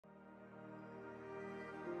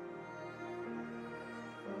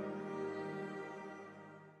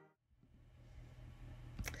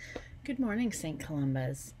Good morning, St.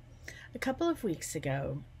 Columbus. A couple of weeks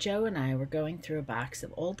ago, Joe and I were going through a box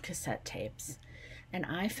of old cassette tapes, and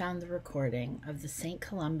I found the recording of the St.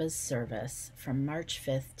 Columbus service from March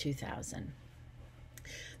 5th, 2000.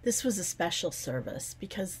 This was a special service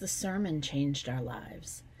because the sermon changed our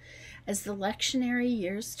lives. As the lectionary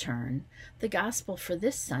years turn, the gospel for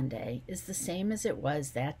this Sunday is the same as it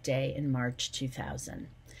was that day in March 2000.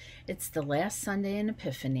 It's the last Sunday in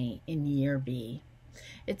Epiphany in Year B.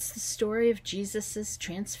 It's the story of Jesus'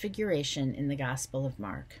 transfiguration in the Gospel of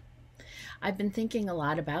Mark. I've been thinking a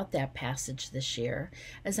lot about that passage this year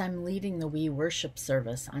as I'm leading the We Worship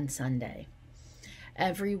service on Sunday.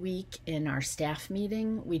 Every week in our staff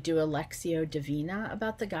meeting, we do a Lectio Divina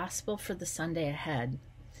about the Gospel for the Sunday ahead.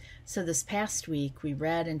 So this past week, we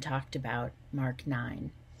read and talked about Mark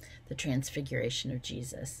 9, the transfiguration of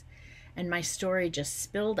Jesus. And my story just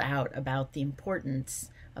spilled out about the importance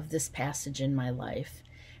of this passage in my life,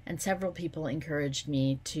 and several people encouraged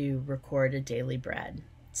me to record a daily bread.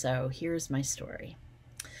 So here's my story.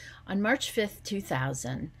 On March 5th,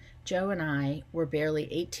 2000, Joe and I were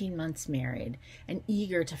barely 18 months married and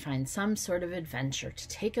eager to find some sort of adventure to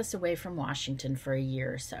take us away from Washington for a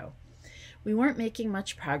year or so. We weren't making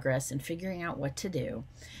much progress in figuring out what to do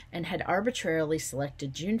and had arbitrarily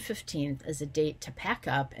selected June 15th as a date to pack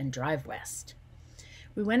up and drive west.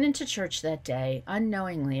 We went into church that day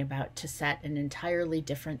unknowingly about to set an entirely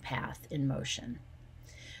different path in motion.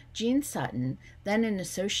 Gene Sutton, then an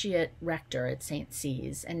associate rector at St.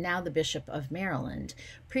 C's and now the Bishop of Maryland,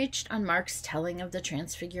 preached on Mark's telling of the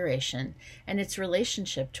Transfiguration and its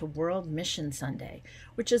relationship to World Mission Sunday,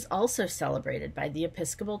 which is also celebrated by the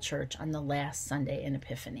Episcopal Church on the last Sunday in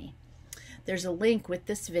Epiphany. There's a link with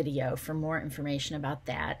this video for more information about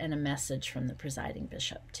that and a message from the presiding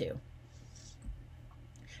bishop too.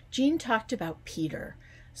 Gene talked about Peter,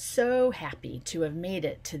 so happy to have made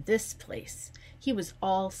it to this place. He was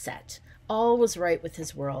all set. All was right with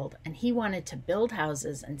his world, and he wanted to build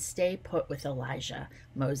houses and stay put with Elijah,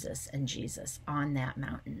 Moses, and Jesus on that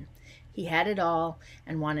mountain. He had it all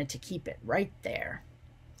and wanted to keep it right there.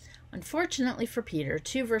 Unfortunately for Peter,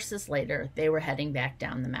 2 verses later, they were heading back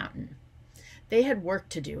down the mountain. They had work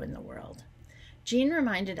to do in the world. Gene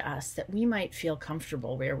reminded us that we might feel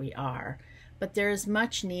comfortable where we are, but there is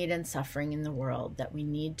much need and suffering in the world that we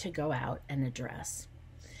need to go out and address.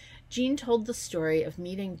 Gene told the story of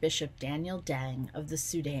meeting Bishop Daniel Dang of the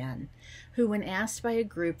Sudan, who, when asked by a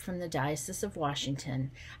group from the Diocese of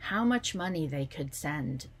Washington how much money they could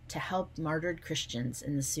send to help martyred Christians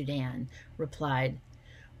in the Sudan, replied,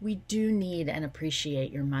 "We do need and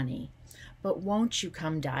appreciate your money, but won't you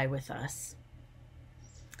come die with us?"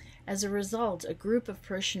 As a result, a group of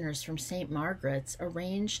parishioners from St. Margaret's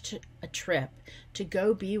arranged a trip to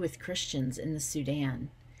go be with Christians in the Sudan.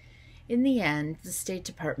 In the end, the State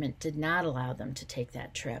Department did not allow them to take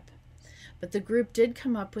that trip, but the group did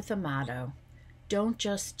come up with a motto: "Don't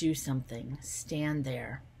just do something, stand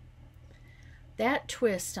there." That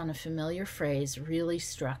twist on a familiar phrase really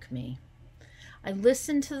struck me. I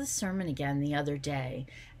listened to the sermon again the other day,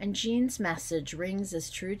 and Gene's message rings as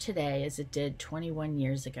true today as it did 21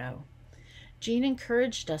 years ago. Gene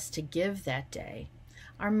encouraged us to give that day.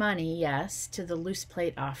 Our money, yes, to the loose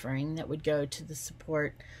plate offering that would go to the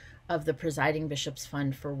support of the presiding bishop's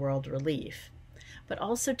fund for world relief, but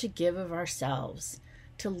also to give of ourselves,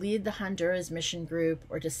 to lead the Honduras mission group,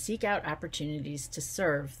 or to seek out opportunities to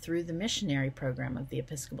serve through the missionary program of the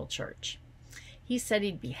Episcopal Church. He said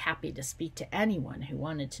he'd be happy to speak to anyone who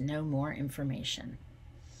wanted to know more information.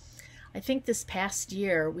 I think this past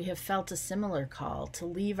year we have felt a similar call to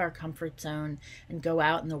leave our comfort zone and go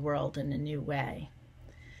out in the world in a new way.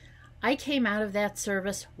 I came out of that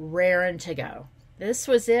service raring to go. This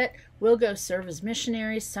was it. We'll go serve as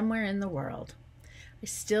missionaries somewhere in the world. I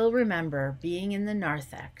still remember being in the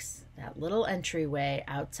narthex, that little entryway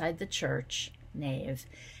outside the church nave,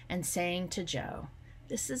 and saying to Joe,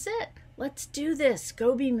 "This is it. Let's do this.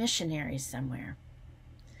 Go be missionaries somewhere."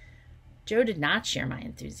 Joe did not share my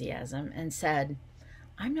enthusiasm and said,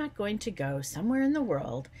 "I'm not going to go somewhere in the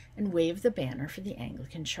world and wave the banner for the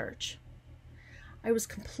Anglican Church." I was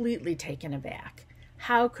completely taken aback.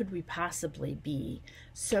 How could we possibly be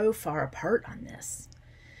so far apart on this?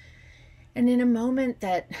 And in a moment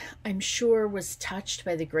that I'm sure was touched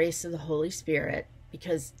by the grace of the Holy Spirit,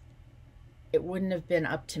 because it wouldn't have been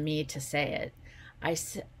up to me to say it,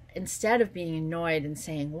 instead of being annoyed and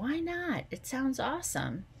saying, "Why not? It sounds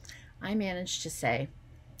awesome," I managed to say,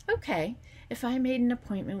 "Okay, if I made an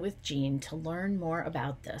appointment with Gene to learn more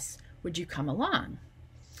about this, would you come along?"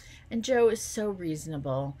 And Joe is so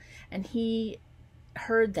reasonable, and he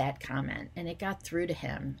heard that comment, and it got through to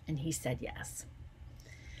him, and he said yes.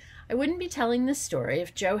 I wouldn't be telling this story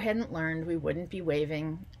if Joe hadn't learned we wouldn't be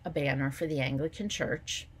waving a banner for the Anglican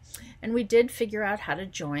Church, and we did figure out how to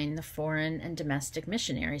join the Foreign and Domestic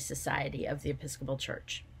Missionary Society of the Episcopal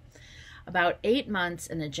Church. About 8 months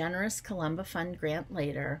and a generous Columba Fund grant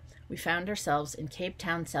later, we found ourselves in Cape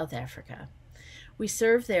Town, South Africa. We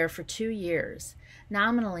served there for 2 years,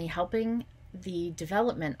 nominally helping the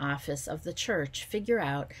development office of the church figure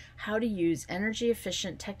out how to use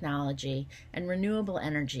energy-efficient technology and renewable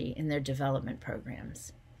energy in their development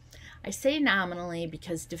programs. I say nominally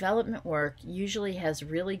because development work usually has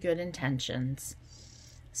really good intentions,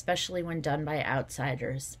 especially when done by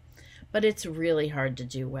outsiders, but it's really hard to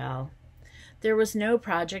do well. There was no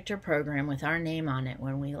project or program with our name on it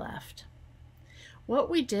when we left. What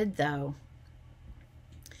we did, though,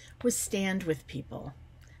 was stand with people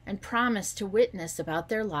and promise to witness about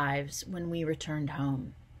their lives when we returned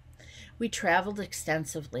home. We traveled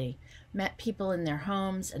extensively, met people in their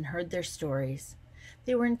homes, and heard their stories.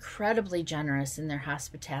 They were incredibly generous in their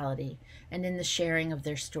hospitality and in the sharing of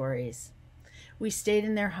their stories. We stayed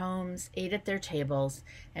in their homes, ate at their tables,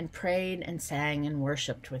 and prayed and sang and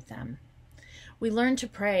worshiped with them. We learned to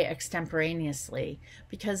pray extemporaneously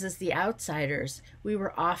because as the outsiders, we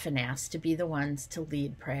were often asked to be the ones to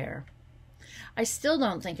lead prayer. I still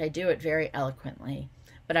don't think I do it very eloquently,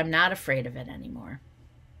 but I'm not afraid of it anymore.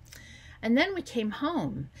 And then we came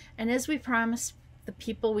home, and as we promised the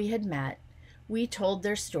people we had met, we told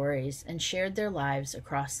their stories and shared their lives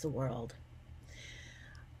across the world.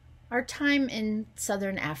 Our time in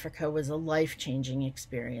Southern Africa was a life-changing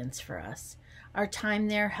experience for us. Our time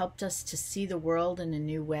there helped us to see the world in a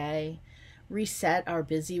new way, reset our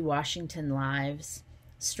busy Washington lives,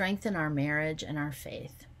 strengthen our marriage and our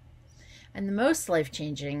faith. And the most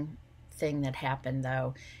life-changing thing that happened,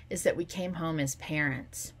 though, is that we came home as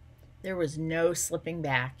parents. There was no slipping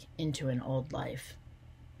back into an old life.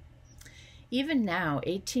 Even now,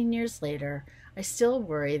 18 years later, I still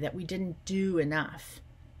worry that we didn't do enough.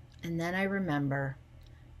 And then I remember,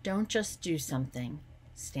 don't just do something,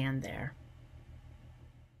 stand there.